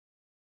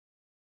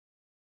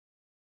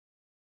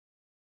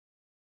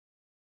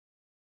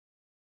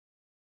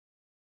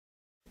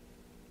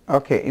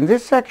Okay, in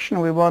this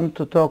section we want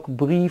to talk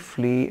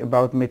briefly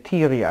about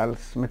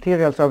materials.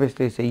 Materials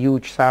obviously is a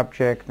huge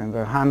subject and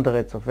there are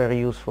hundreds of very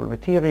useful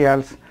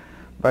materials,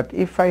 but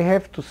if I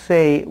have to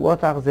say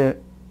what are the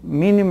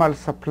minimal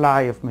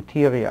supply of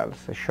materials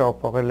a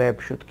shop or a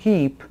lab should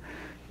keep,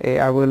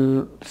 I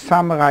will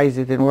summarize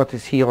it in what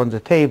is here on the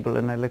table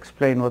and I'll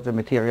explain what the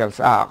materials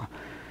are.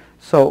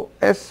 So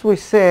as we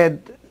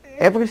said,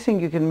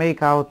 everything you can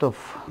make out of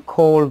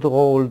cold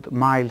rolled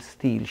mild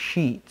steel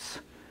sheets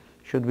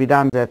should be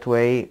done that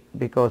way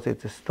because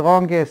it's the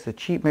strongest, the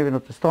cheap, maybe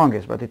not the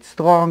strongest, but it's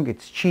strong,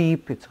 it's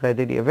cheap, it's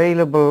readily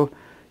available,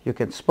 you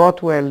can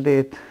spot weld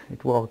it,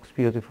 it works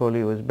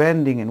beautifully with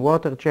bending and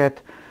water jet.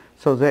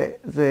 So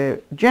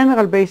the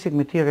general basic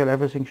material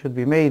everything should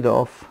be made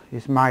of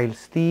is mild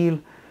steel,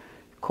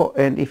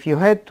 and if you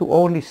had to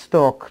only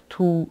stock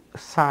two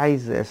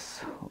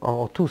sizes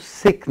or two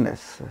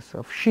thicknesses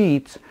of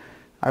sheets,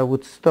 I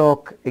would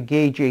stock a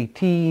gauge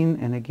 18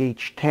 and a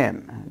gauge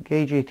 10.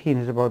 Gauge 18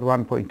 is about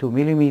 1.2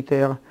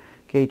 millimeter,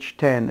 gauge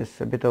 10 is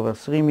a bit over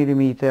 3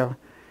 millimeter,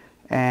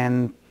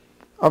 and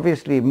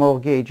obviously more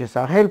gauges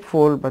are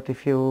helpful, but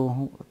if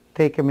you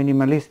take a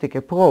minimalistic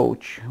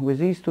approach, with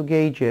these two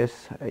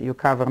gauges you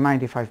cover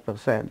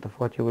 95% of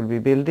what you will be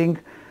building.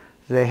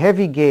 The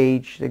heavy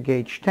gauge, the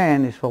gauge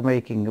 10, is for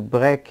making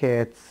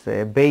brackets,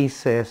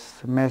 bases,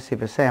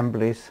 massive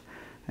assemblies,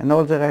 and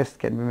all the rest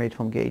can be made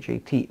from gauge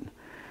 18.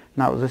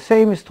 Now the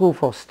same is true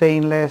for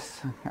stainless.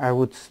 I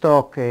would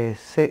stock a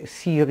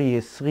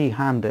series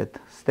 300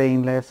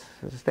 stainless.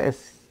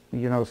 As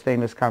you know,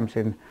 stainless comes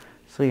in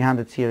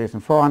 300 series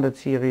and 400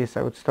 series.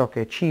 I would stock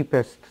a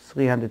cheapest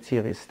 300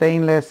 series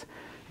stainless.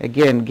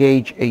 Again,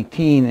 gauge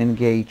 18 and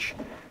gauge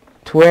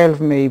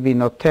 12, maybe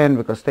not 10,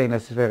 because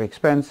stainless is very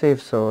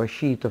expensive. So a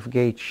sheet of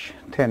gauge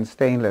 10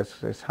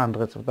 stainless is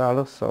hundreds of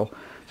dollars. So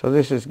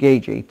this is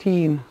gauge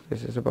 18.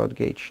 This is about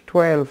gauge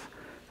 12.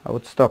 I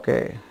would stock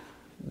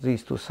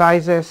these two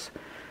sizes,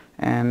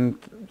 and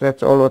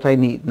that's all what I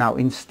need. Now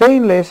in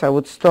stainless I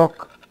would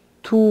stock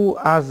two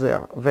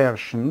other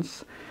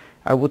versions.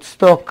 I would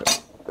stock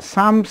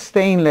some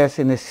stainless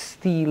in a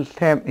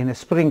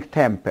spring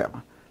temper,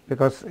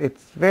 because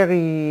it's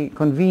very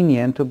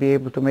convenient to be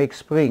able to make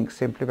springs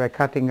simply by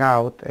cutting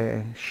out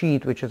a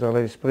sheet which is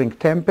already spring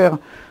temper.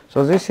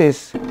 So this is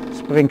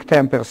spring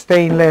temper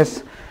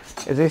stainless.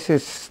 This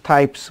is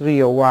type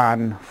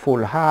 301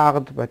 full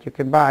hard, but you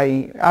can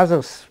buy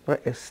other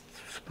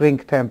spring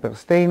temper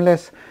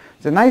stainless.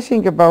 The nice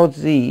thing about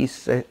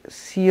these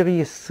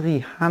series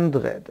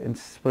 300 in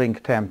spring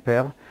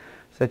temper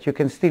is that you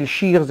can still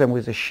shear them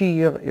with a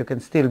shear, you can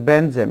still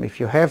bend them if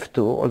you have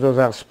to, although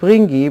they are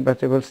springy, but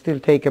they will still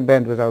take a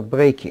bend without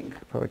breaking.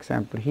 For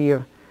example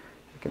here,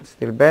 you can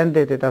still bend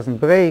it, it doesn't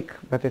break,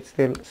 but it's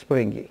still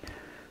springy.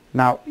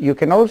 Now you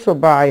can also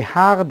buy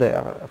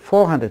harder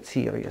 400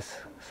 series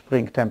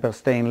spring temper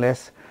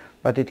stainless,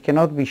 but it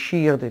cannot be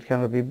sheared, it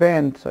cannot be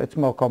bent, so it's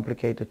more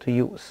complicated to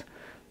use.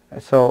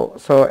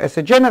 So as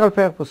a general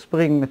purpose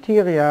spring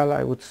material,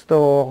 I would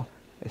store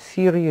a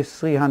series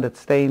 300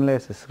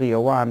 stainless, a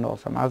 301 or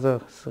some other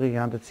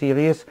 300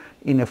 series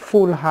in a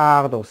full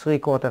hard or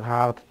 3/4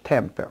 hard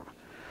temper.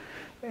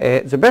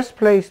 The best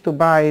place to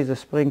buy the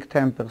spring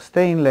temper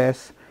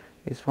stainless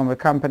is from a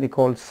company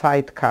called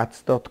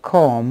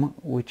sidecuts.com,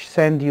 which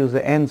send you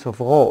the ends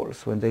of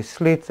rolls. When they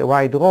slit a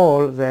wide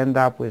roll, they end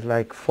up with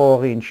like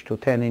 4-inch to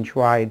 10-inch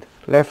wide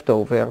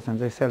leftovers, and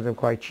they sell them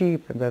quite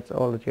cheap, and that's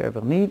all that you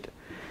ever need.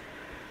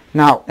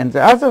 Now, and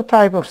the other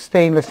type of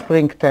stainless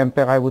spring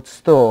temper I would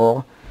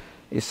store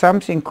is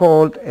something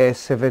called a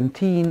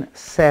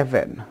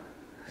 17-7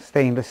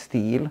 stainless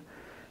steel,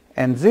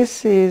 and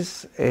this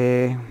is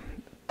a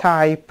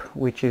type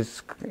which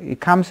is, it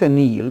comes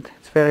annealed.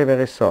 It's very,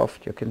 very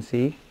soft, you can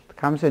see. It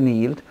comes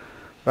annealed,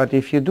 but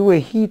if you do a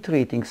heat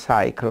treating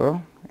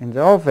cycle in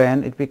the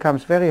oven, it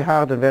becomes very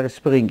hard and very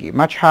springy,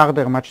 much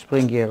harder, much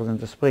springier than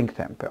the spring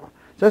temper.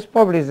 That's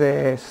probably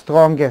the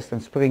strongest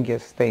and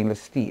springiest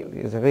stainless steel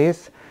there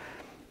is.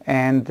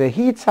 And the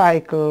heat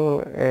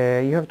cycle,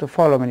 you have to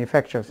follow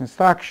manufacturer's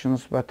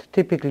instructions, but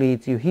typically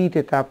you heat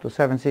it up to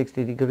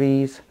 760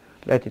 degrees,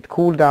 let it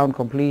cool down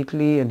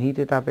completely, and heat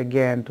it up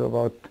again to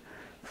about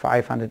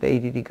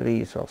 580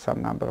 degrees or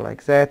some number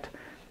like that,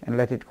 and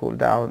let it cool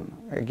down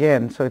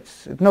again. So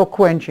it's no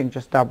quenching,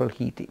 just double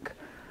heating.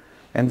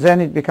 And then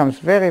it becomes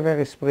very,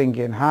 very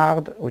springy and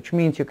hard, which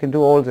means you can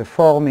do all the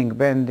forming,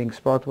 bending,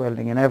 spot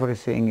welding and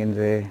everything in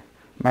the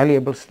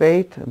malleable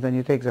state, and then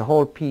you take the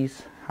whole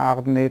piece,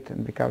 harden it,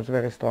 and becomes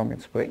very strong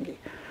and springy.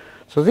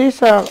 So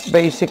these are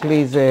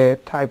basically the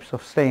types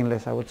of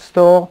stainless I would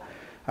store.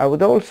 I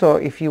would also,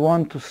 if you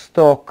want to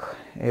stock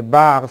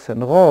bars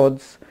and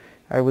rods,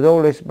 I would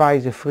always buy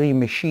the free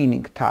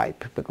machining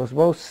type, because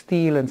both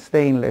steel and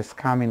stainless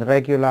come in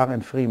regular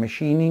and free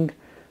machining.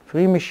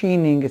 Free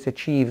machining is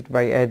achieved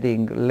by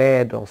adding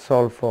lead or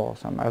sulfur or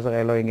some other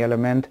alloying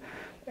element.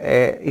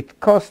 It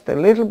costs a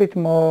little bit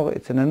more.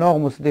 It's an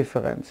enormous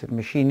difference in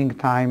machining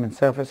time and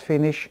surface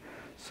finish.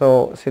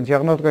 So since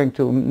you're not going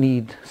to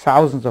need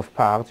thousands of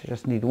parts, you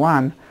just need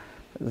one,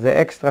 the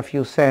extra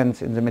few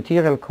cents in the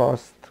material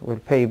cost will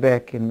pay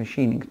back in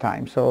machining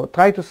time. So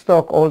try to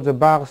stock all the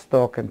bar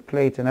stock and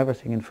plates and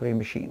everything in free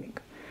machining.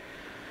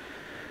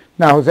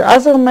 Now the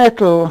other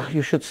metal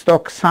you should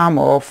stock some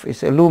of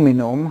is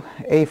aluminum,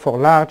 A for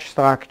large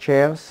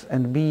structures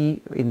and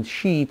B in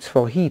sheets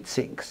for heat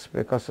sinks,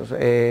 because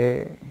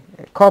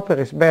copper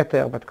is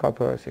better, but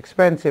copper is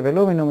expensive.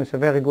 Aluminum is a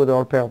very good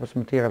all-purpose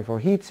material for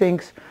heat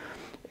sinks.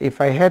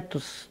 If I had to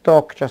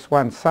stock just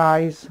one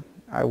size,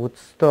 I would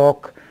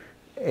stock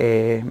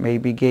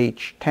maybe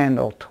gauge 10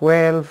 or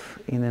 12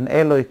 in an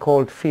alloy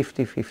called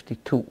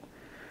 5052.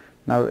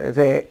 Now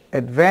the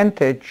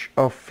advantage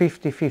of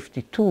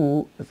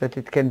 5052 is that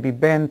it can be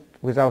bent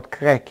without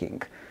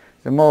cracking.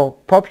 The more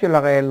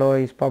popular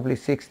alloy is probably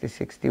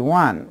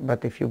 6061,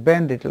 but if you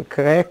bend it will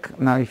crack.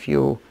 Now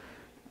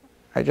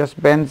I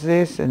just bend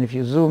this, and if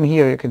you zoom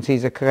here you can see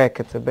the crack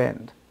at the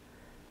bend.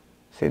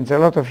 Since a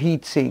lot of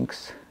heat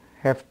sinks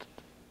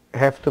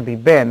have to be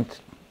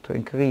bent to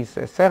increase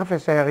the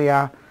surface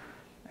area,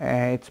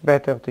 it's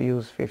better to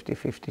use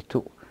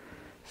 5052.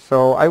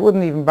 So I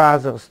wouldn't even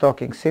bother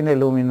stocking thin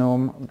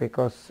aluminum,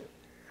 because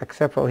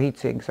except for heat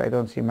sinks I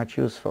don't see much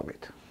use for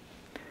it.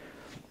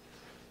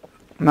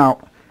 Now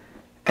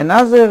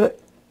another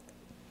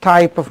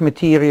type of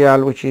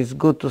material which is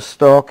good to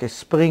stock is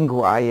spring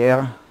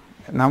wire.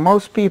 Now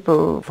most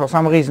people for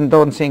some reason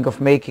don't think of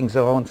making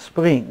their own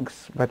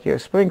springs, but your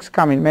springs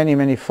come in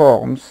many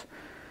forms,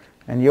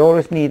 and you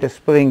always need a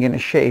spring in a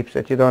shape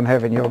that you don't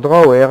have in your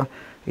drawer.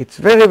 It's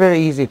very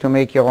easy to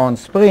make your own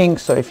spring.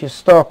 So if you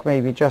stock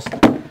maybe just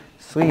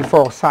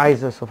 3-4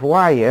 sizes of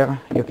wire,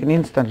 you can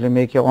instantly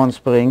make your own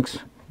springs,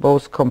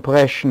 both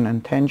compression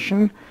and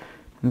tension.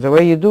 And the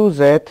way you do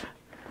that,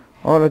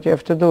 all that you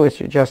have to do is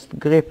you just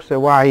grip the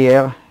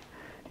wire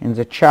in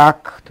the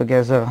chuck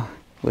together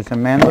with the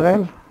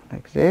mandrel,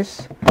 like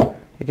this.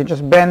 You can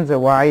just bend the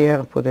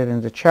wire, put it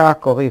in the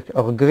chuck,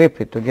 or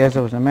grip it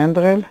together with the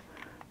mandrel.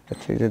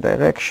 Let's see the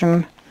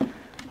direction.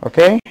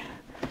 Okay?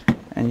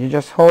 And you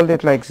just hold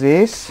it like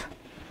this.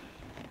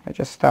 I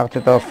just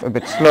started off a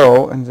bit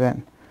slow, and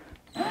then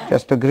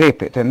just to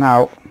grip it. And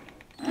now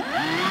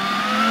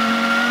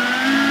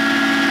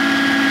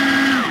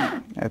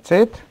that's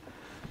it.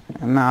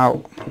 And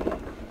now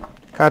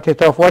cut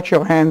it off. Watch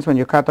your hands when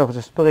you cut off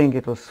the spring,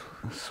 it will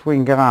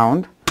swing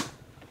around.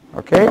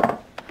 Okay?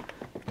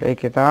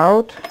 Take it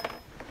out.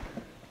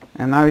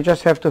 And now you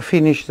just have to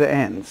finish the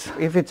ends.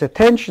 If it's a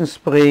tension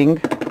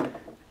spring,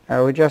 I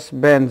will just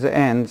bend the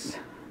ends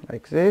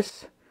like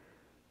this.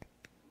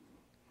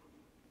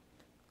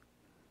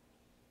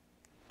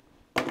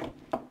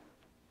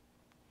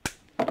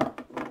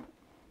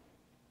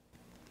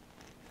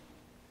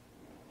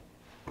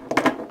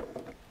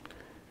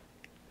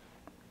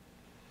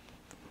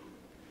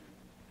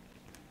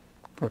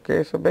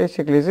 Okay, so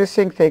basically this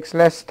thing takes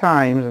less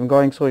time than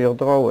going through your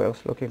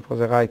drawers looking for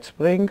the right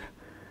spring.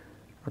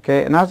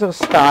 Okay, another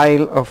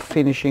style of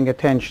finishing a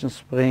tension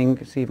spring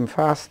is even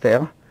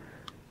faster.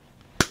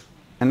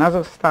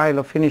 Another style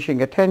of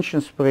finishing a tension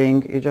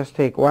spring, you just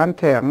take one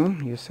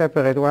turn, you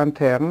separate one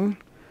turn,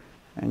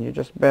 and you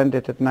just bend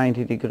it at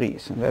 90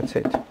 degrees, and that's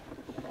it.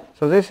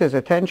 So this is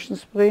a tension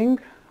spring.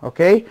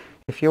 Okay,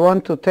 if you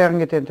want to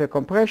turn it into a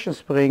compression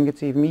spring,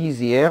 it's even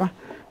easier.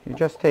 You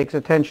just take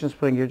the tension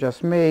spring you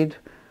just made,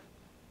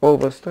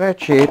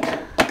 overstretch it,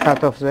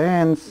 cut off the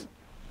ends,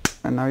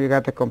 and now you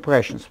got a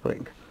compression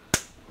spring.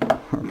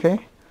 Okay,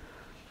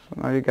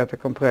 so now you got a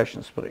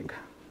compression spring.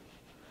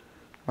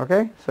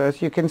 Okay, so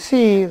as you can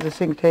see, this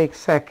thing takes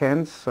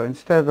seconds. So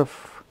instead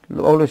of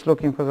always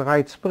looking for the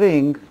right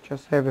spring,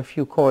 just have a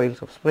few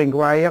coils of spring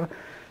wire.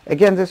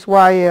 Again, this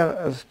wire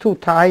has two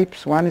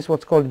types. One is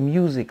what's called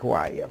music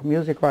wire.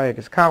 Music wire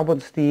is carbon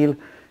steel.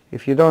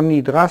 If you don't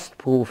need rust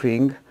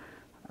proofing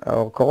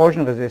or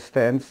corrosion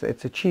resistance,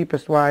 it's the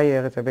cheapest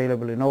wire. It's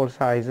available in all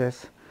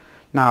sizes.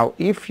 Now,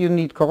 if you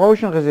need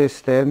corrosion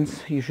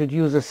resistance, you should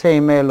use the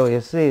same alloy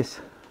as this,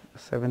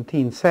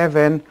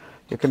 17.7.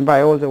 You can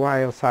buy all the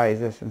wire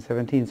sizes in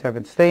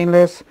 17.7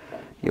 stainless.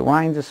 You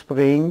wind the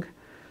spring.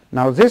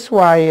 Now this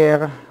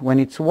wire, when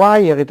it's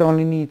wire, it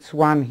only needs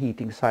one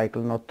heating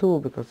cycle, not two,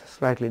 because it's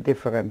slightly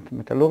different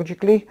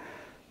metallurgically.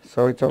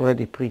 So it's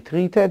already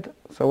pre-treated.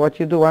 So what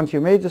you do once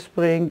you made the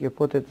spring, you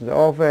put it in the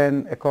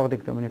oven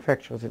according to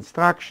manufacturer's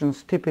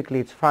instructions.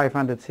 Typically it's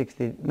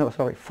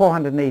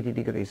 480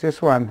 degrees.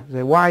 This one,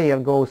 the wire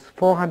goes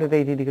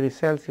 480 degrees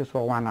Celsius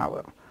for 1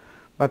 hour.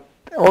 But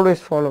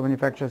always follow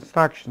manufacturer's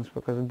instructions,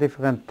 because of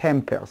different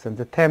tempers, and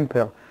the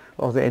temper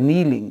or the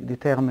annealing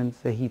determines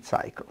the heat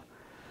cycle.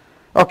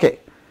 Okay,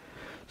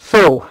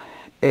 so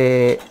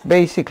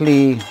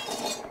basically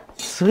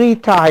 3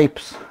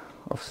 types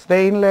of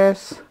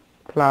stainless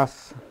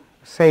plus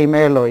same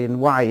alloy in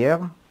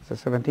wire, the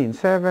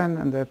 17.7,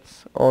 and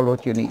that's all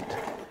what you need.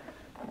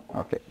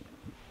 Okay.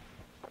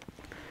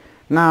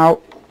 Now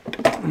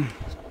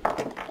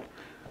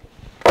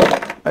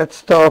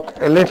let's talk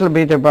a little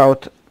bit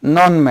about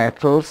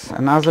non-metals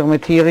and other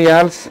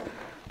materials.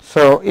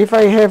 So if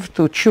I have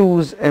to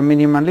choose a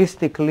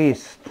minimalistic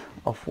list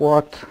of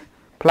what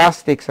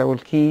plastics I will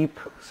keep.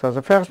 So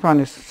the first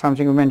one is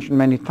something we mentioned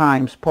many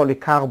times,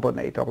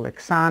 polycarbonate or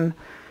Lexan.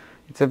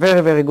 It's a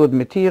very, very good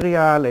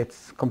material.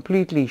 It's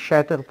completely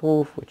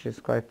shatterproof, which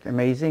is quite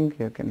amazing.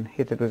 You can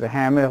hit it with a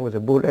hammer, with a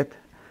bullet.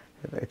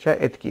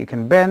 You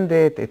can bend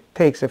it. It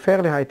takes a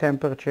fairly high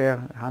temperature,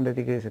 100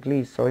 degrees at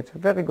least, so it's a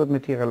very good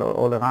material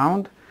all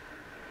around.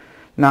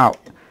 Now,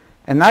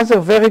 another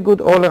very good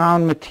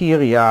all-around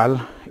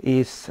material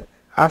is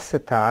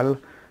acetal,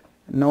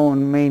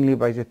 known mainly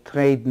by the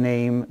trade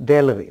name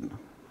Delrin.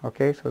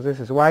 Okay, so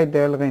this is white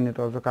Delrin. It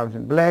also comes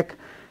in black.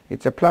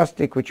 It's a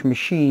plastic which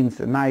machines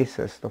the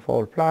nicest of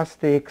all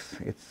plastics.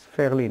 It's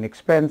fairly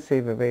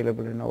inexpensive,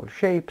 available in all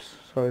shapes.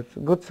 So it's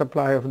a good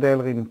supply of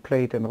Delrin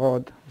plate and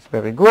rod. It's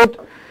very good.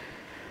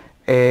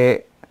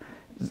 A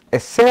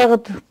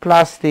third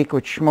plastic,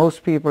 which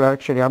most people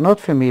actually are not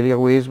familiar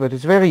with, but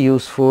is very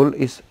useful,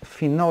 is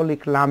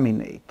phenolic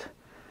laminate.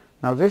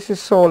 Now this is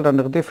sold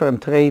under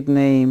different trade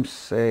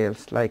names,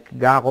 like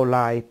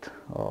Garolite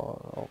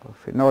or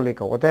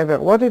phenolic or whatever.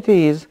 What it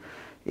is,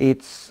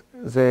 it's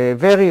the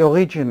very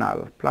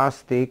original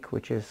plastic,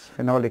 which is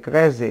phenolic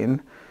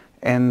resin,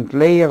 and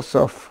layers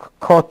of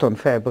cotton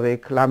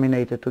fabric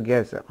laminated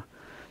together.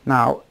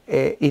 Now,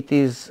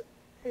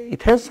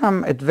 it has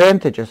some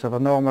advantages of a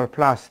normal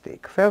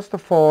plastic. First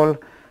of all,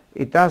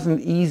 it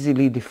doesn't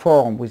easily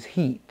deform with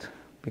heat,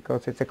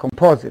 because it's a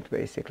composite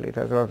basically. It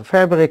has a lot of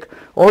fabric.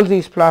 All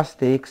these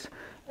plastics,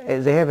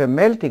 they have a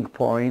melting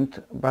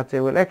point, but they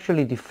will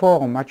actually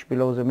deform much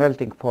below the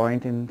melting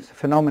point in a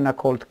phenomena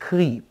called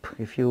creep.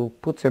 If you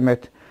put them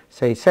at,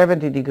 say,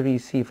 70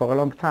 degrees C for a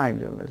long time,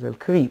 they'll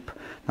creep.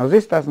 Now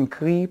this doesn't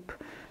creep,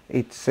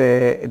 it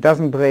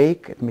doesn't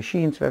break, it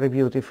machines very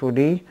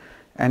beautifully,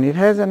 and it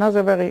has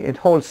it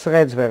holds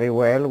threads very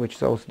well, which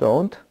those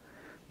don't.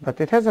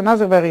 But it has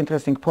another very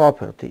interesting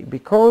property.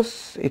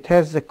 Because it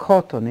has the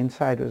cotton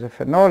inside with the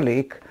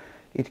phenolic,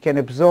 it can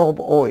absorb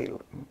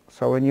oil.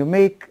 So when you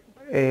make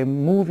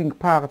moving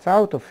parts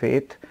out of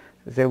it,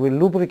 they will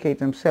lubricate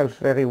themselves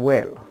very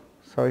well.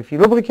 So if you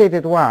lubricate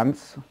it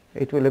once,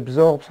 it will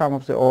absorb some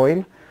of the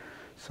oil.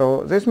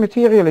 So this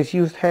material is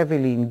used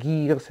heavily in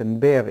gears and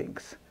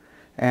bearings.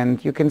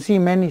 And you can see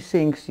many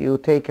things you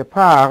take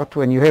apart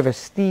when you have a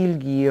steel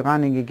gear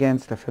running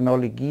against a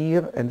phenolic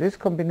gear, and this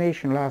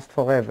combination lasts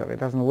forever. It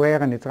doesn't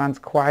wear, and it runs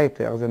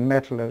quieter than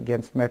metal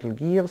against metal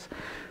gears.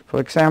 For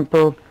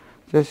example,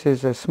 this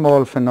is a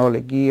small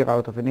phenolic gear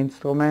out of an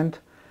instrument,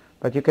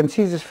 but you can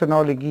see these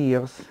phenolic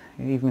gears,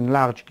 even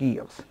large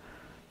gears.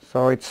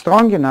 So it's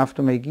strong enough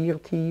to make gear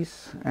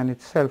teeth, and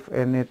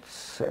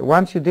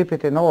once you dip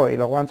it in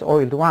oil, or once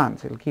oiled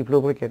once, it'll keep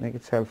lubricating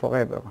itself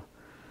forever.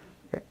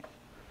 Okay.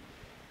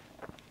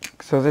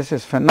 So this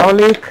is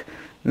phenolic.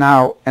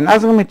 Now,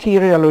 another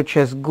material which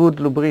has good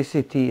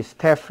lubricity is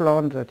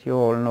Teflon, that you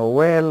all know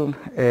well.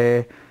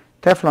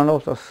 Teflon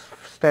also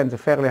stands a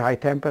fairly high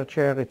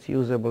temperature. It's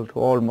usable to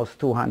almost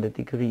 200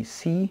 degrees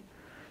C.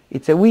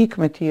 It's a weak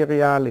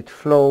material. It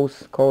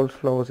flows, cold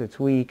flows. It's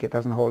weak. It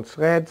doesn't hold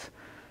threads.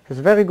 It has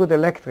very good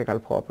electrical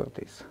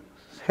properties.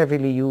 It's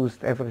heavily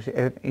used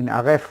in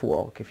RF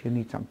work if you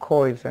need some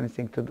coils,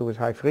 anything to do with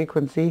high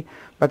frequency.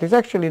 But it's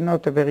actually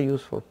not a very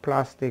useful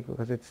plastic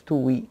because it's too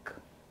weak.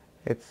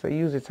 I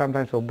use it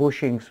sometimes for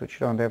bushings which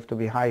don't have to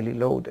be highly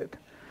loaded.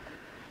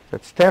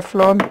 That's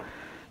Teflon.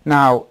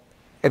 Now,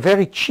 a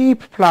very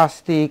cheap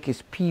plastic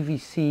is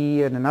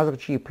PVC, and another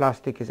cheap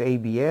plastic is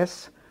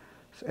ABS.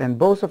 And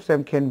both of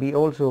them can be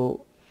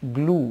also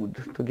glued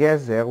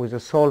together with a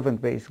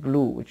solvent-based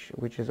glue,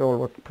 which is all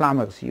what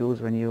plumbers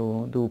use when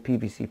you do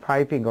PVC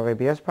piping or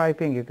ABS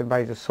piping. You can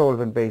buy the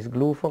solvent-based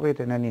glue for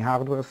it in any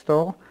hardware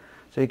store.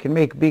 So you can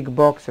make big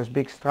boxes,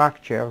 big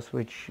structures,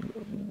 which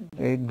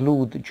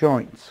glued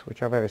joints,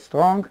 which are very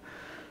strong.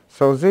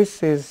 So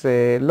this is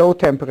a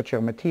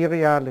low-temperature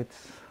material.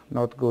 It's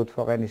not good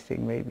for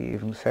anything, maybe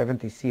even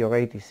 70 C or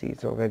 80 C.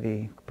 It's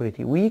already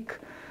pretty weak.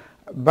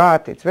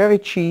 But it's very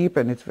cheap,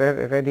 and it's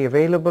very readily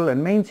available,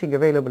 and main thing,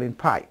 available in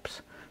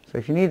pipes. So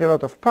if you need a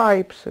lot of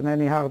pipes in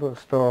any hardware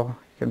store,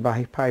 you can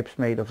buy pipes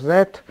made of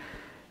that.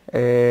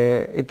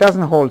 It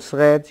doesn't hold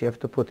threads. You have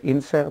to put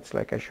inserts,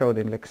 like I showed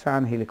in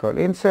Lexan, helicoil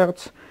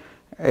inserts.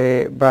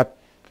 But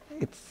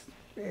it's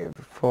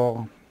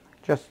for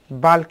just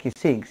bulky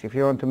things. If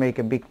you want to make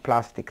a big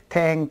plastic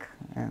tank,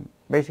 and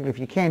basically if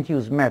you can't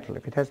use metal,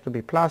 if it has to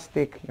be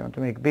plastic, you want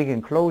to make big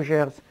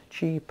enclosures,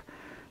 cheap.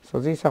 So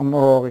these are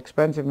more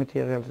expensive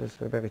materials. This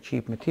is a very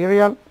cheap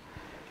material.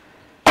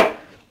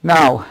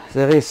 Now,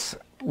 there is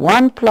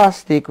one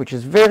plastic which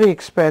is very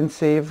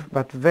expensive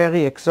but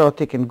very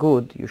exotic and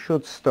good you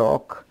should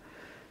stock,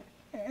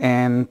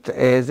 and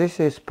this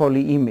is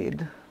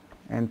polyimide.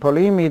 And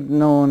polyimide,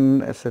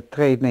 known as a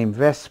trade name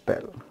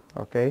Vespel.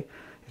 Okay,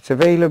 it's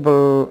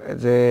available.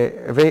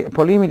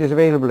 Polyimide is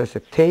available as a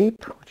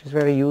tape, which is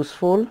very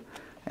useful,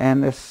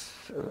 and as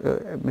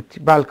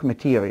bulk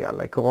material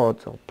like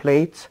rods or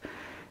plates.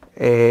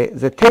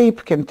 The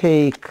tape can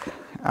take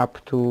up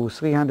to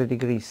 300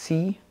 degrees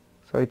C,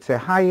 so it's a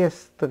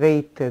highest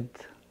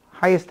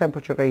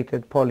temperature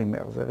rated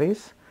polymer there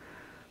is.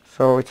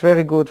 So it's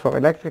very good for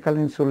electrical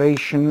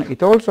insulation.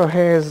 It also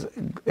has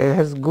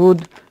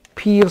good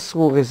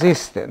pierce-through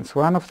resistance.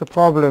 One of the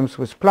problems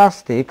with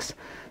plastics,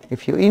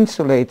 if you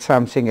insulate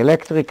something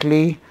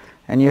electrically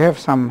and you have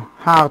some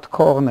hard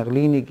corner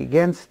leaning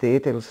against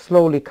it, it'll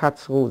slowly cut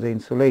through the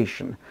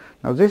insulation.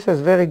 Now this has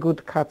very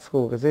good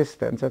cut-through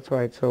resistance. That's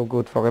why it's so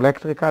good for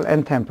electrical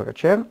and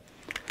temperature.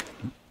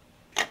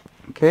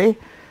 Okay,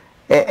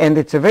 and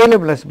it's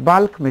available as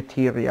bulk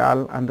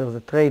material under the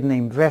trade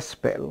name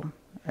Vespel,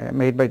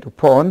 made by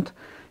DuPont,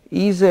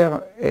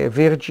 either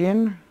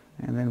virgin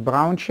and then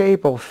brown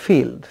shape or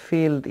filled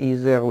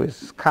either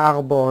with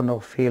carbon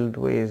or filled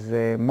with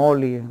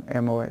moly,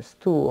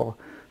 MOS2, or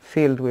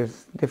filled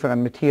with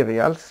different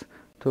materials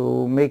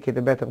to make it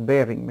a better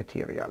bearing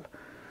material.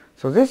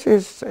 So this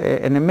is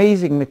an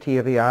amazing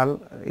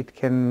material. It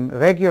can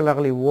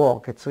regularly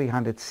work at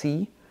 300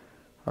 C.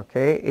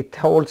 Okay, it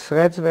holds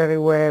threads very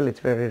well,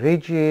 it's very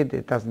rigid,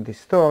 it doesn't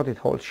distort, it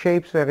holds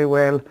shapes very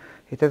well.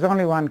 It has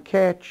only one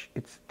catch: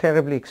 it's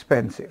terribly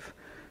expensive.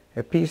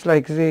 A piece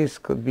like this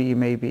could be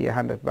maybe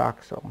 $100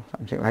 or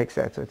something like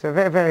that. So it's a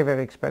very, very,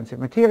 very expensive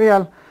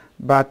material,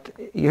 but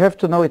you have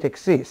to know it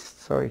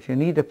exists. So if you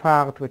need a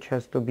part which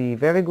has to be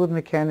very good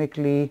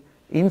mechanically,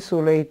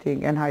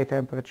 insulating and high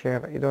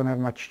temperature, you don't have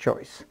much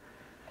choice.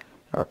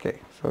 Okay,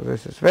 so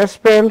this is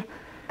Vespel.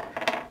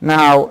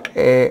 Now,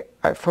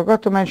 I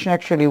forgot to mention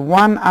actually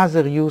one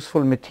other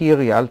useful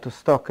material to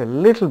stock a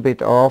little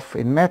bit of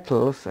in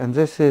metals, and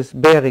this is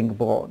bearing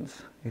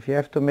bronze. If you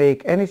have to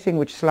make anything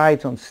which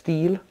slides on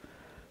steel,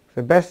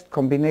 the best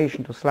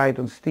combination to slide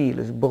on steel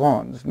is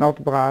bronze,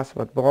 not brass,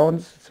 but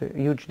bronze. It's a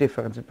huge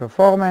difference in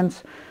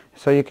performance.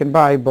 So you can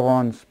buy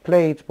bronze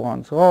plates,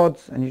 bronze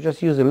rods, and you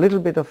just use a little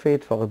bit of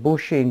it for a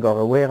bushing or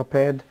a wear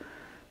pad.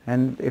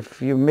 And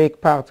if you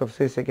make parts of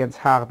this against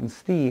hardened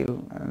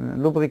steel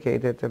and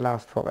lubricate it, it'll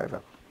last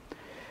forever.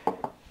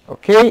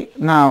 Okay,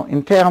 now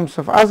in terms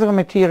of other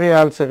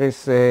materials, there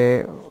is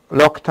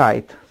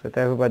Loctite that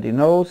everybody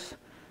knows,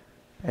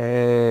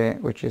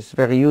 which is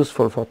very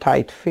useful for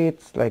tight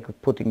fits, like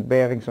putting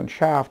bearings on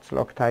shafts,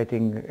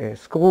 Loctiting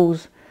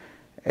screws.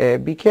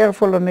 Be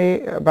careful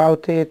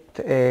about it.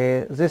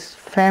 This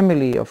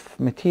family of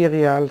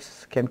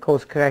materials can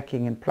cause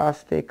cracking in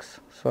plastics.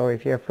 So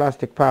if you have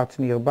plastic parts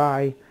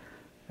nearby,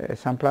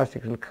 some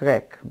plastics will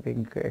crack,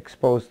 being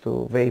exposed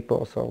to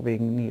vapors or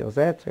being near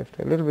that. So you have to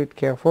be a little bit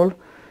careful.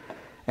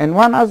 And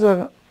one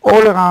other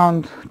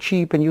all-around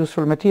cheap and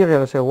useful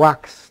material is a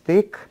wax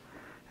stick.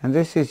 And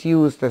this is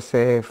used as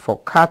for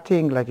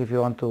cutting, like if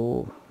you want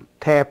to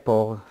tap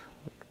or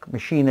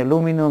machine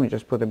aluminum, you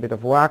just put a bit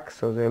of wax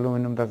so the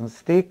aluminum doesn't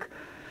stick.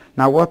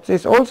 Now what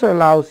this also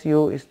allows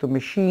you is to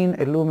machine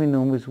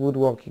aluminum with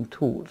woodworking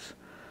tools.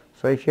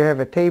 So if you have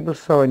a table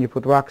saw and you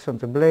put wax on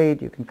the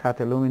blade, you can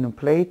cut aluminum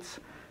plates.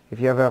 If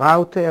you have a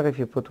router, if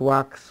you put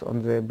wax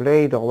on the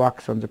blade or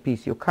wax on the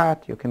piece you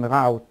cut, you can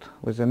route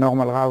with a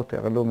normal router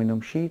aluminum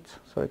sheets.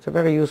 So it's a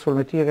very useful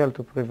material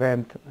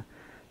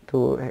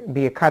to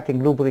be a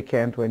cutting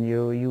lubricant when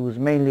you use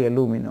mainly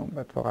aluminum,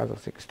 but for other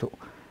things too.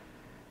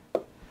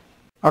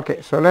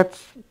 Okay, so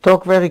let's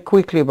talk very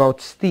quickly about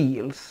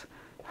steels.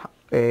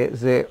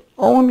 The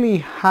only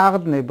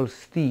hardenable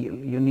steel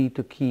you need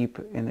to keep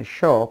in a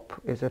shop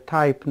is a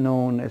type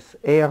known as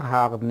air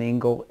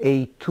hardening, or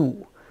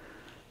A2.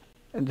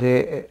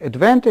 The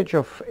advantage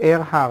of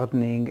air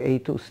hardening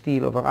A2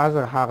 steel over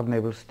other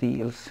hardenable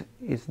steels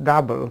is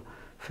double.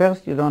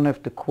 First, you don't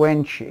have to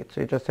quench it,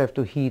 so you just have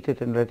to heat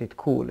it and let it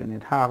cool, and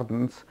it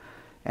hardens.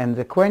 And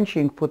the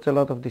quenching puts a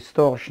lot of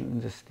distortion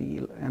in the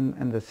steel.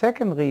 And the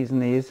second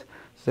reason is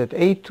that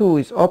A2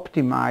 is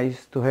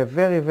optimized to have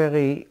very,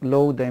 very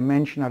low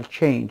dimensional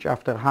change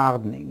after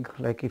hardening.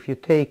 Like if you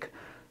take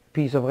a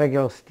piece of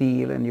regular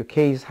steel and you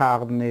case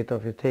harden it, or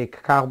if you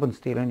take carbon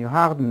steel and you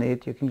harden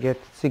it, you can get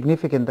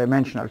significant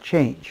dimensional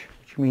change,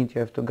 which means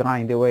you have to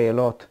grind away a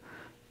lot.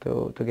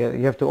 You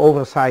have to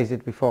oversize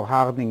it before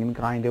hardening and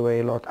grind away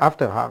a lot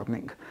after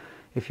hardening.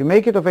 If you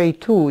make it of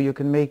A2, you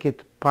can make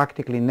it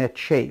practically net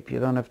shape. You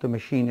don't have to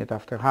machine it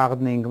after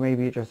hardening.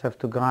 Maybe you just have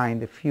to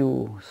grind a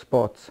few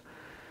spots.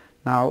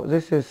 Now,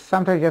 this is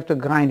sometimes you have to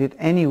grind it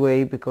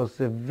anyway because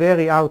the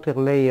very outer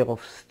layer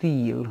of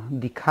steel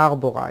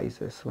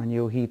decarburizes when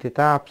you heat it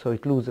up, so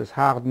it loses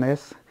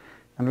hardness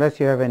unless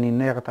you have an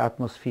inert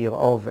atmosphere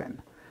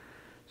oven.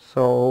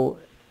 So,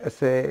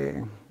 as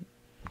a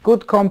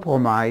good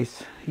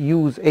compromise,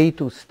 use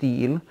A2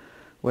 steel.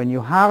 When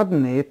you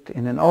harden it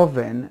in an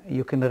oven,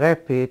 you can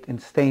wrap it in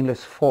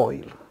stainless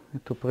foil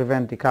to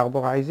prevent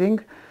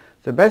decarburizing.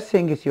 The best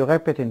thing is you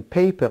wrap it in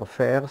paper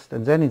first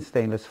and then in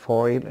stainless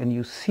foil, and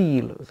you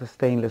seal the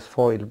stainless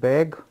foil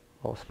bag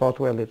or spot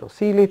weld it or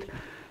seal it.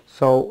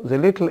 So the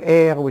little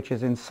air which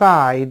is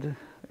inside,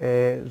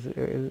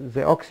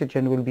 the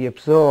oxygen will be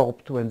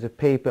absorbed when the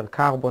paper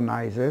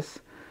carbonizes,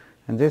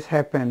 and this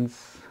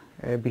happens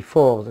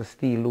before the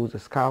steel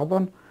loses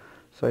carbon.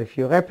 So if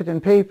you wrap it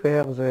in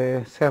paper,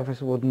 the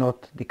surface would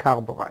not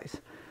decarburize.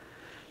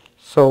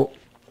 So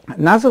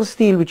Another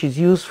steel which is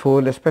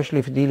useful, especially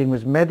if dealing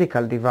with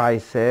medical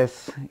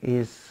devices,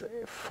 is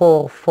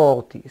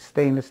 440,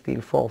 stainless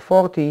steel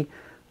 440,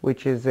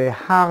 which is a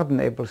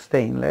hardenable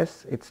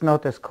stainless. It's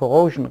not as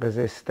corrosion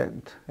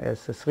resistant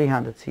as the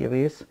 300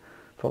 series.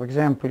 For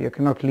example, you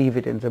cannot leave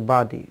it in the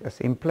body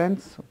as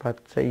implants,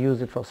 but they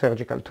use it for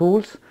surgical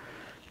tools.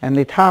 And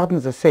it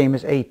hardens the same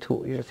as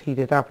A2. You just heat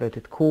it up, let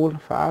it cool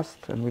fast,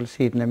 and we'll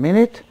see it in a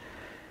minute.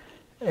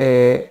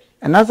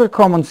 Another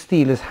common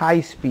steel is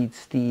high-speed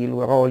steel,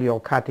 where all your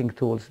cutting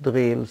tools,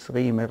 drills,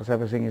 reamers,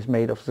 everything is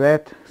made of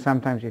that.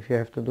 Sometimes if you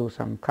have to do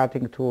some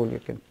cutting tool, you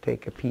can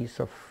take a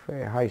piece of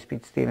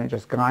high-speed steel and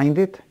just grind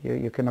it.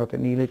 You cannot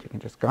anneal it, you can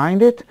just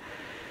grind it.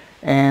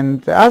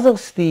 And the other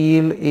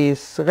steel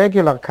is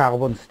regular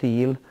carbon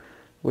steel,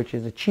 which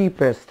is the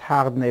cheapest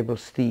hardenable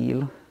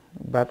steel.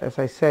 But as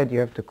I said, you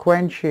have to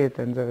quench it,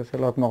 and there is a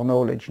lot more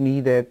knowledge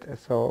needed,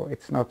 so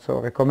it's not so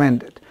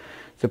recommended.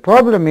 The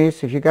problem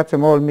is, if you got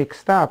them all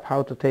mixed up,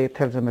 how to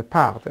tell them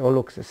apart. They all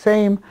look the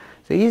same.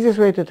 The easiest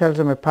way to tell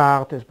them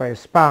apart is by a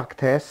spark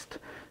test.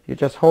 You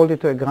just hold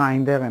it to a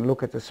grinder and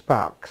look at the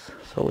sparks.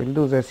 So we'll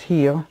do this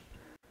here.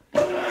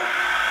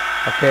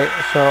 Okay,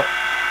 so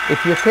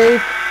if you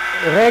take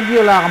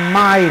regular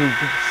mild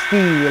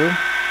steel,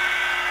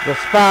 the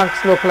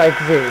sparks look like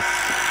this.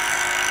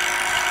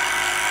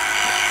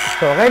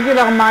 So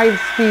regular mild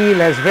steel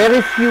has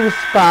very few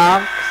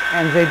sparks,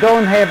 and they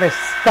don't have a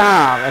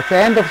star. At the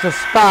end of the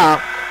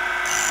spark,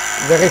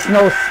 there is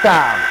no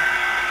star.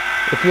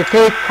 If you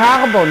take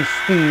carbon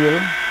steel,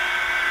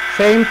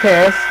 same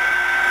test,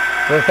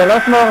 there's a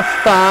lot more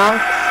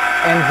sparks,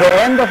 and at the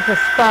end of the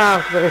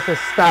spark, there is a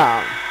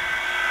star.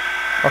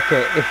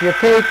 Okay, if you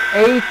take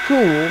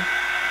A2,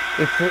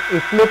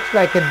 it looks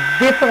like a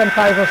different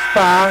type of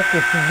spark.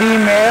 It's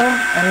dimmer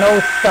and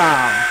no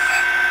star.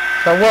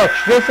 So watch,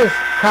 this is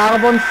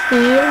carbon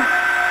steel,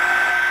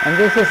 and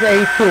this is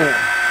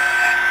A2.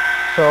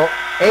 So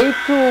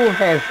A2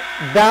 has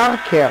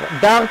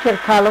darker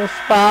color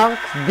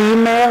sparks,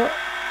 dimmer,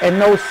 and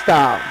no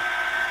star.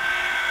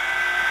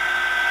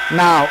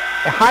 Now,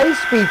 a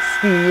high-speed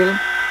steel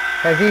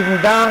has even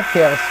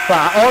darker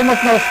sparks,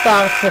 almost no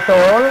sparks at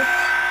all,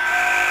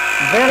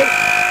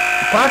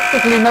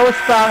 practically no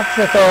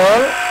sparks at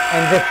all,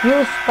 and the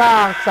few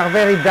sparks are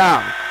very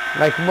dark,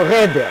 like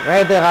redder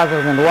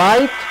rather than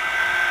white.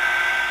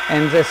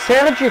 And the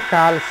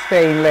surgical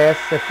stainless,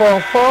 the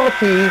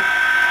 440,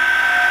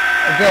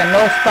 again,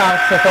 no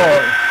sparks at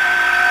all.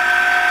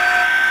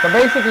 So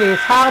basically,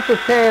 it's hard to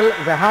tell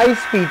the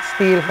high-speed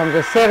steel from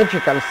the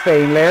surgical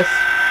stainless,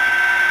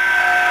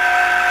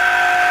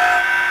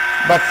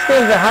 but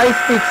still the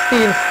high-speed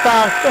steel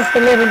sparks just a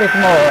little bit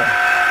more.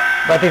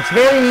 But it's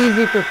very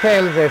easy to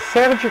tell the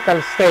surgical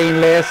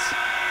stainless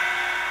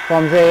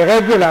from the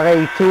regular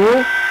A2,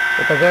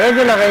 because the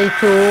regular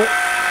A2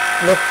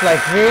 looks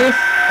like this,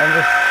 and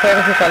the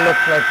surgical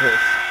looks like this.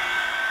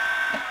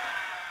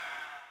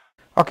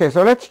 Okay,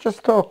 so let's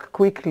just talk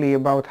quickly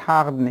about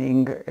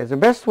hardening. The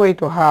best way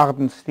to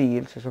harden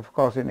steels is, of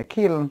course, in a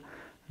kiln,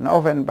 an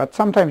oven, but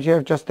sometimes you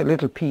have just a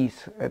little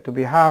piece to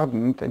be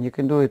hardened, and you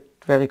can do it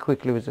very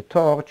quickly with a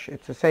torch.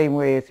 It's the same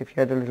way as if you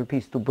had a little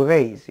piece to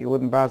braise. You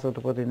wouldn't bother to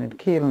put it in a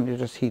kiln, you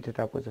just heat it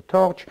up with a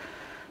torch.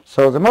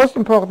 So the most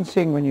important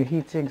thing when you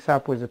heat things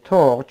up with a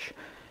torch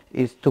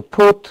is to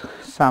put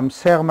some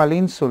thermal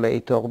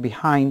insulator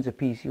behind the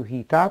piece you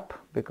heat up,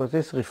 because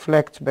this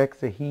reflects back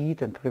the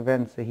heat and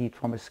prevents the heat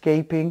from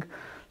escaping.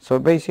 So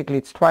basically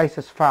it's twice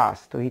as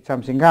fast to heat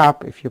something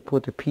up if you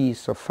put a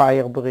piece of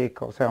fire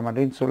brick or thermal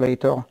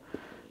insulator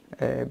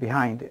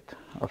behind it.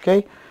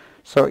 Okay?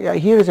 So yeah,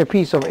 here is a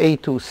piece of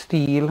A2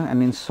 steel,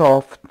 and in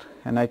soft,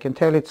 and I can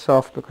tell it's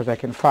soft because I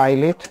can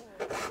file it.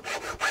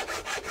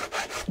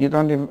 You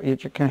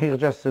can hear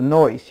just the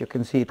noise. You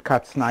can see it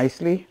cuts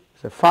nicely.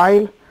 It's a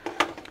file.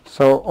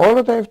 So all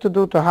that I have to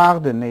do to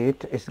harden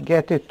it is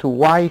get it to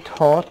white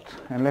hot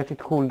and let it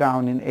cool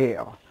down in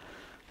air.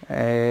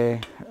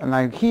 And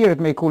like here it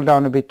may cool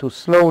down a bit too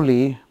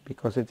slowly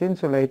because it's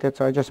insulated,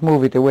 so I just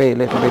move it away a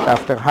little bit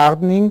after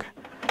hardening.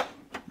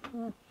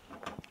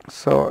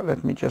 So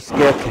let me just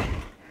get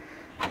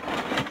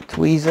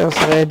tweezers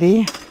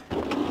ready.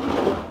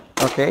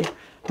 Okay,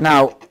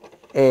 now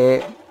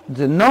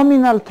the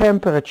nominal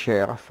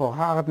temperature for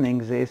hardening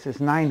this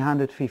is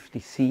 950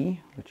 C,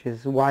 which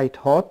is white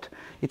hot.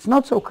 It's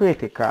not so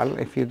critical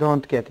if you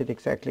don't get it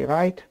exactly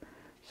right.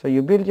 So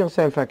you build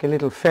yourself like a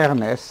little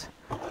furnace,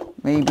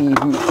 maybe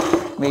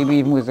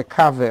even with a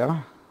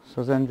cover,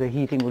 so then the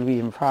heating will be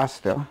even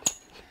faster.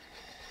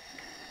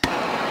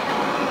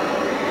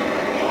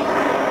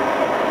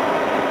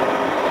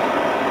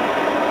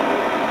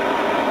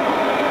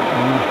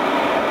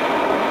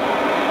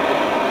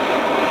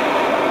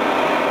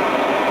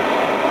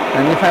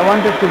 And if I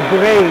wanted to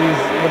braise,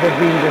 it would have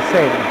been the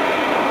same.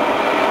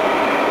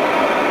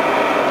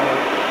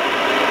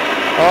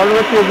 All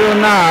what you do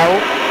now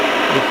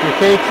is you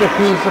take the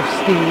piece of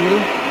steel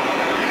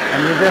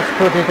and you just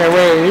put it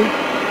away,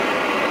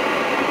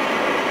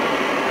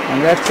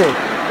 and that's it.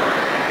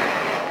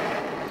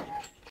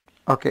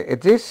 Okay,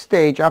 at this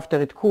stage, after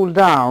it cooled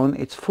down,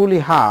 it's fully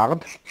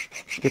hard.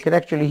 You can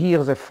actually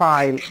hear the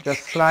file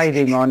just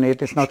sliding on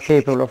it. It's not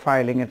capable of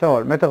filing at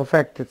all. Matter of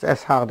fact, it's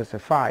as hard as a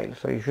file,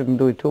 so you shouldn't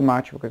do it too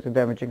much because you're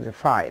damaging the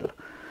file.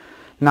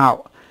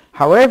 Now,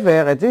 however,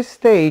 at this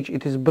stage,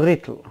 it is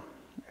brittle.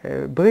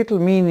 Brittle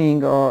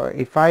meaning,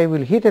 if I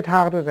will hit it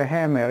hard with a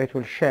hammer, it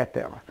will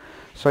shatter.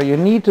 So you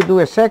need to do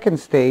a second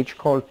stage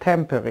called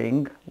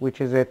tempering,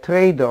 which is a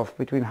trade-off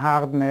between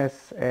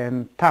hardness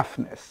and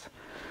toughness.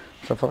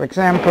 So for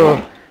example,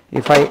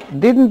 if I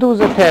didn't do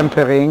the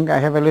tempering, I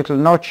have a little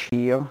notch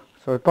here,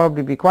 so it'll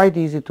probably be quite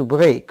easy to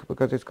break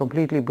because it's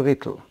completely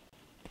brittle.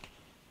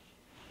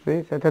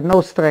 See? It had no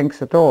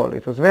strength at all.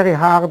 It was very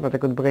hard, but I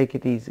could break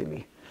it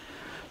easily.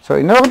 So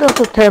in order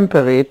to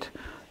temper it,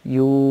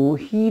 you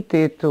heat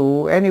it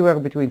to anywhere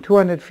between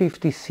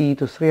 250 C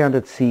to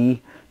 300 C,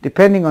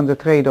 depending on the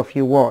trade-off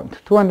you want.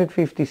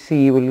 250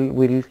 C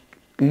will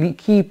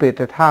keep it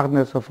at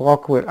hardness of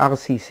Rockwell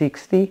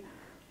RC60,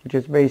 which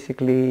is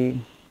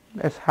basically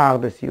as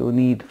hard as you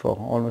need for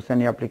almost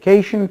any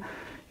application.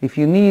 If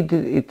you need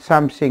it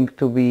something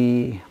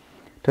to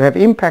have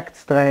impact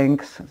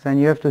strength, then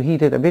you have to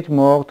heat it a bit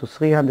more to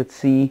 300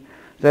 C.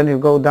 Then you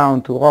go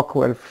down to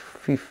Rockwell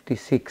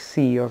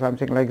 56C or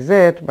something like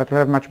that, but you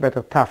have much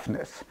better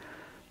toughness.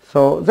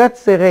 So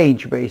that's the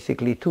range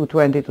basically,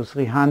 220 to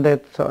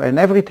 300, so, and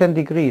every 10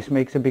 degrees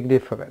makes a big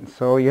difference.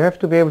 So you have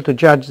to be able to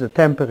judge the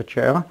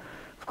temperature.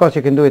 Of course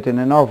you can do it in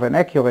an oven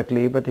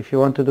accurately, but if you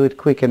want to do it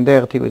quick and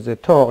dirty with a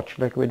torch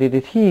like we did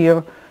it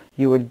here,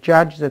 you will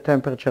judge the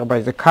temperature by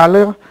the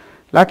color.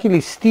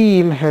 Luckily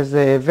steel has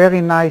a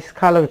very nice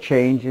color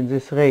change in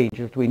this range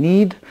that we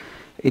need.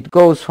 It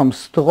goes from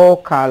straw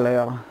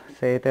color,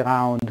 say at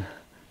around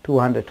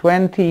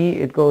 220,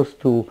 it goes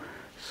through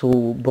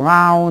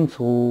brown,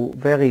 through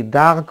very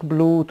dark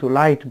blue to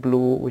light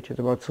blue, which is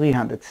about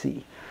 300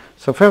 C.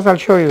 So first I'll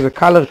show you the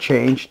color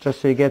change just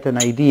so you get an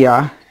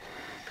idea.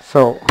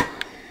 So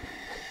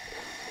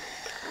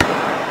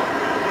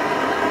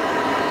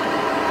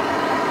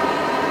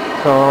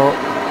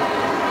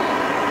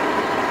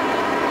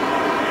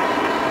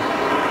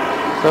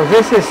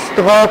this is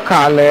straw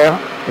color.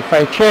 If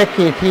I check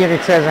it here,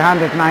 it says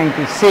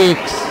 196.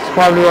 It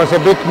probably was a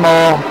bit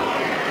more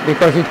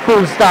because it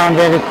cools down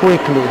very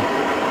quickly.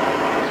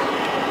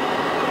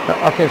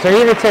 Okay, so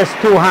here it says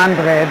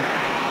 200,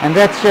 and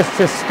that's just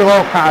a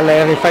straw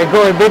color. If I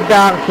go a bit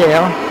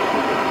darker,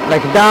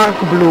 like dark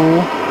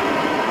blue,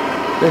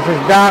 this is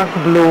dark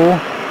blue,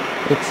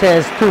 it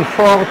says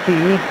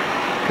 240.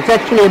 It's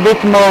actually a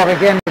bit more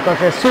again because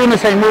as soon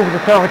as I move the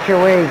torch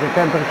away, the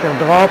temperature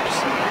drops.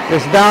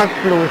 This dark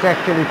blue is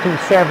actually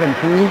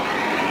 270,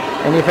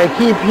 and if I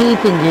keep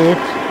heating it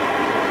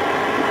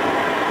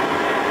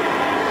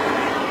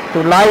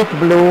to light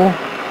blue,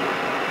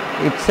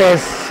 it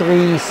says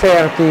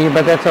 330,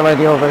 but that's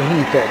already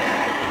overheated.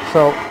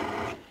 So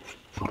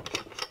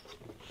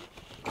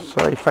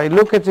if I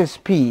look at this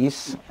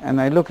piece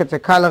and I look at the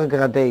color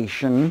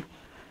gradation,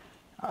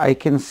 I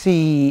can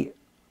see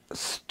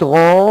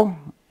straw,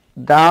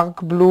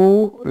 dark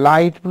blue,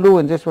 light blue,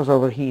 and this was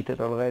overheated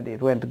already.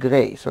 It went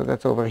gray, so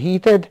that's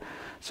overheated.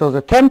 So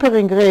the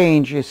tempering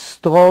range is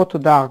straw to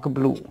dark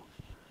blue.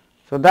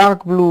 So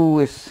dark blue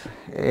is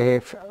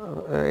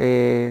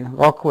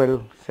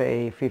Rockwell,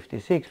 say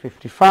 56,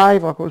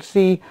 55, Rockwell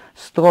C.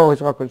 Straw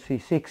is Rockwell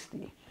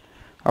C60.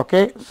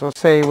 Okay, so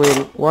say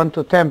we'll want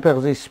to temper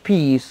this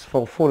piece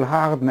for full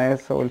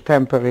hardness, so we'll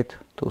temper it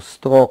to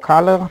straw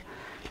color.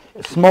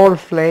 Small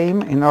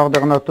flame in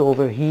order not to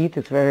overheat,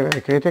 it's very,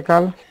 very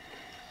critical.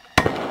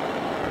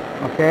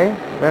 Okay,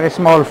 very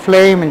small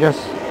flame and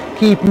just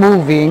keep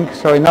moving,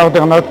 so in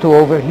order not to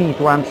overheat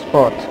one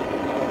spot.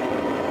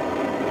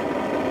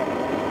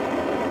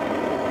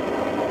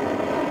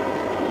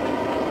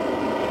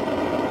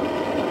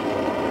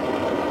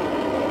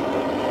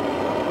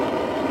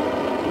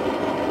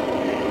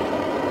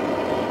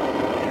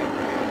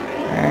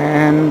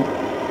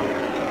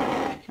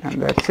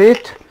 And that's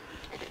it.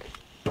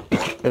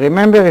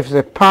 Remember, if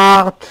the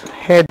part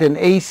had an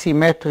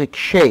asymmetric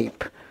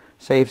shape,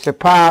 so if the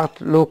part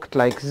looked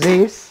like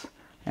this,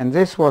 and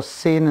this was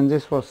thin and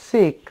this was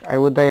thick, I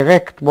would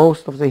direct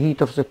most of the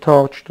heat of the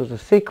torch to the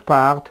thick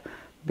part,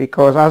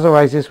 because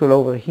otherwise this will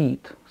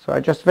overheat. So I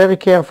just very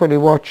carefully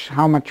watch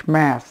how much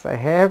mass I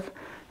have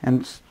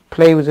and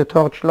play with the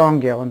torch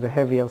longer on the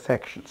heavier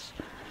sections.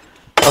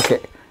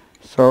 Okay,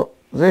 so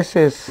this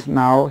is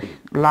now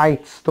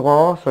light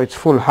straw, so it's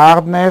full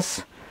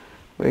hardness.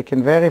 We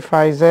can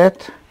verify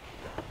that.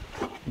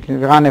 You can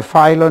run a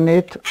file on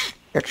it.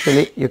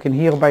 Actually, you can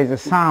hear by the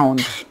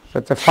sound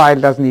that the file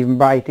doesn't even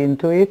bite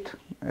into it.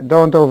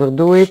 Don't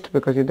overdo it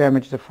because you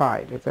damage the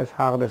file. It's as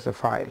hard as a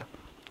file.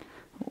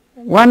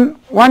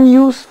 One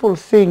useful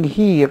thing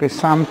here is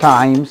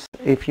sometimes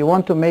if you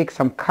want to make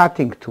some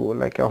cutting tool,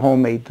 like a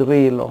homemade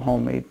drill or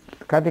homemade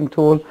cutting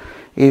tool,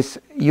 is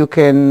you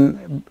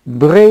can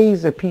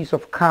braze a piece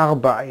of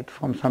carbide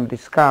from some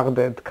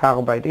discarded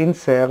carbide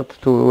insert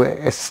to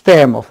a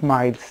stem of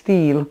mild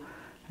steel,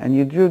 And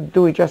you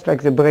do it just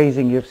like the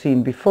brazing you've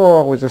seen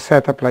before with a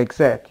setup like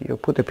that. You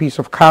put a piece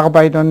of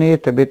carbide on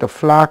it, a bit of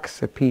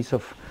flux, a piece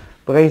of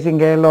brazing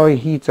alloy,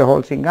 heat the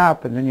whole thing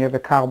up, and then you have a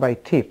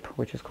carbide tip,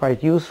 which is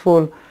quite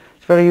useful.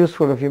 It's very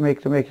useful if you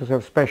make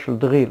yourself special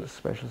drills,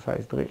 special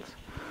size drills.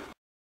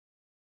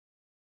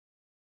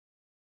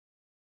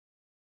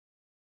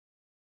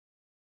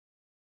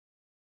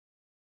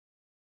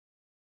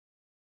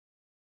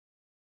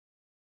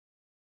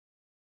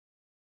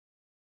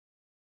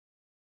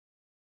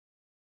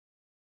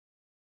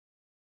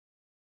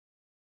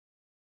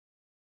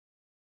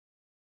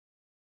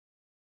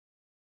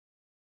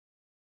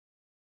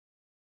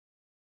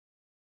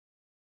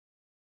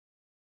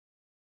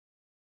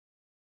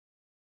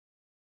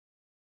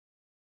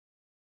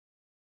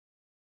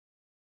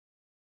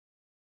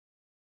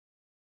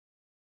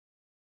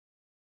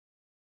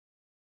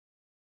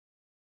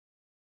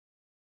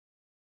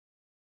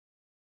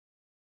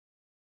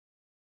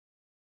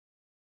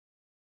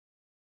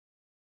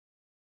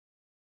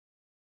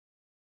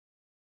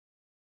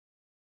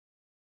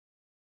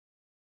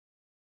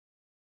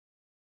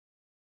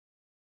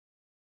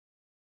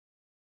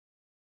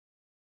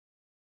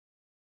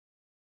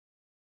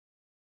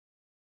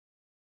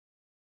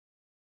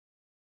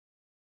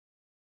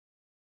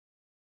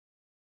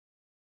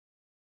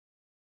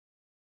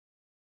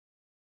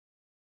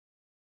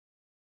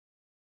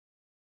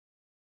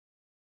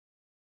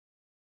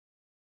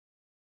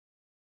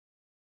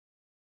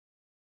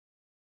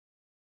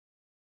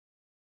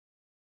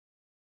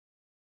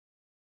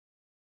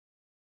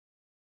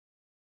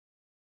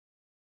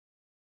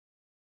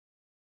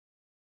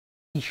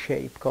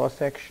 shape cross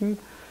section.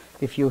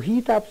 If you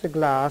heat up the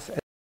glass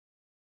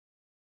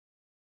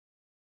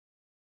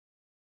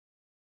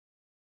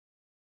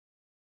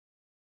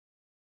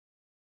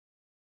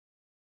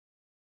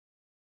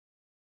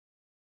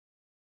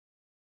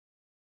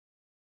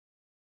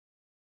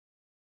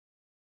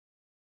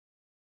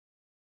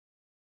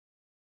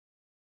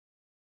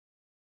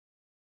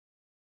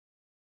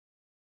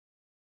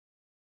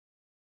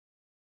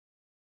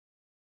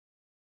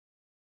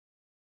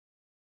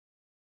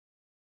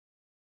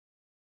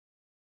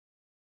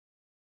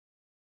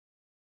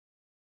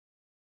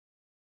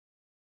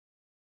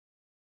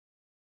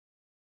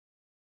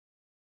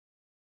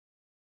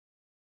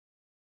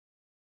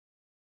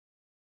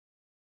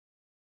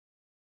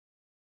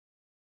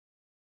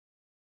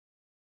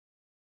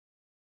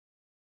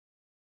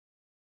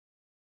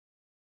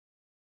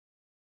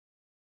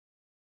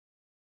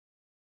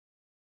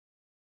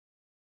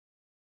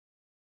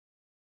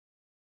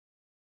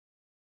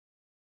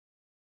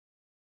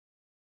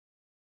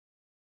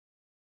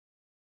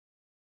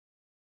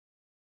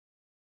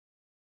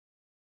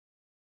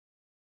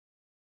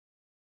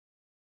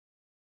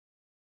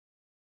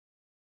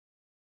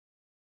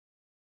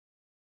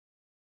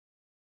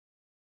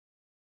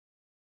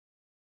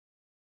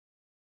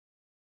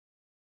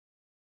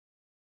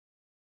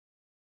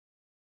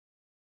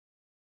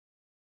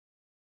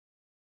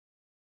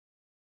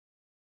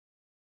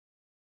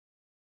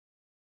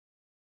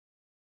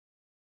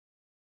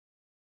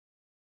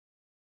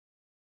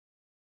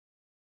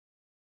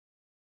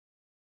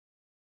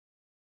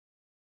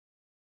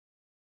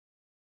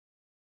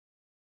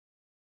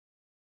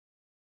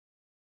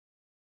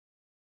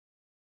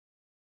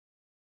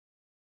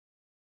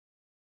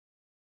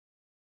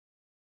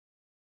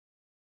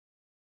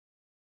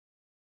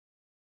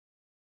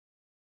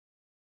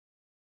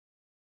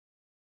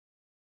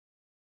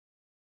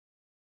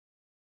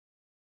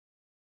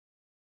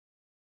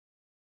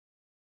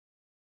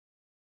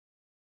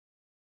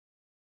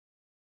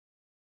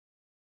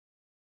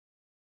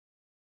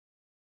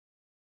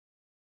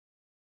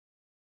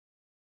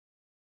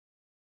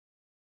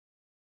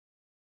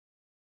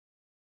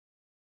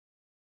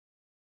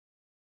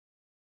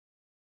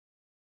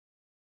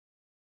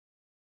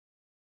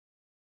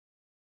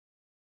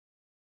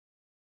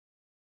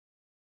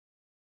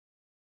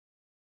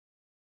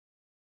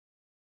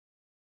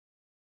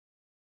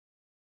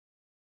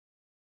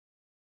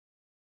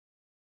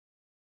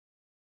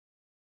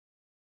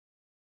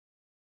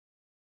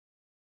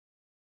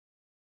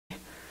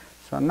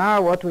So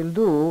now what we'll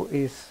do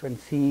is and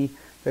see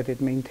that it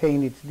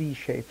maintains its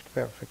D-shaped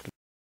perfectly.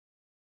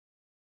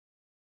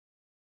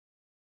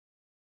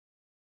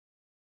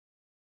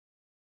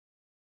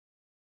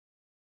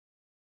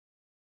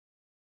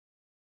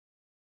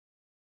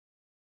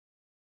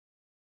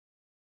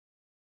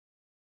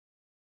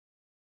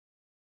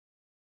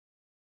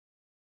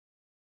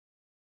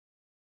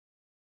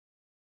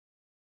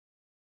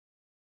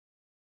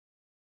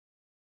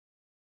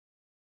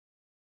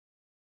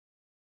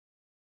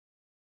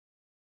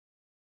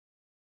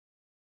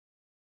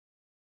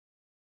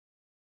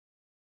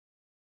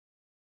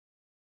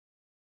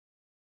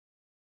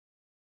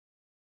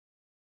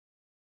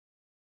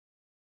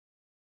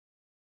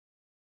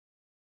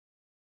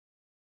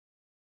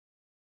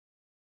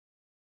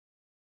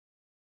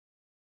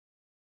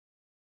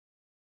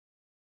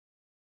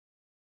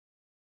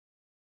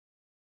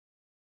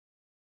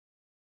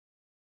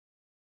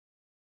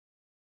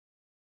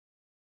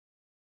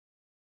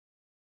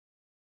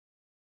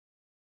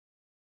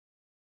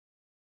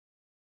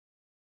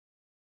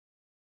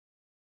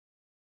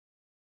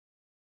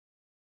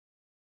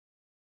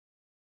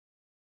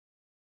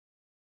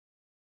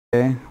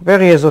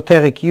 very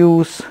esoteric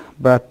use,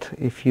 but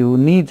if you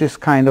need this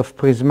kind of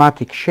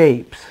prismatic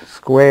shapes,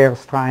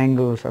 squares,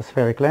 triangles,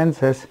 aspheric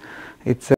lenses, it's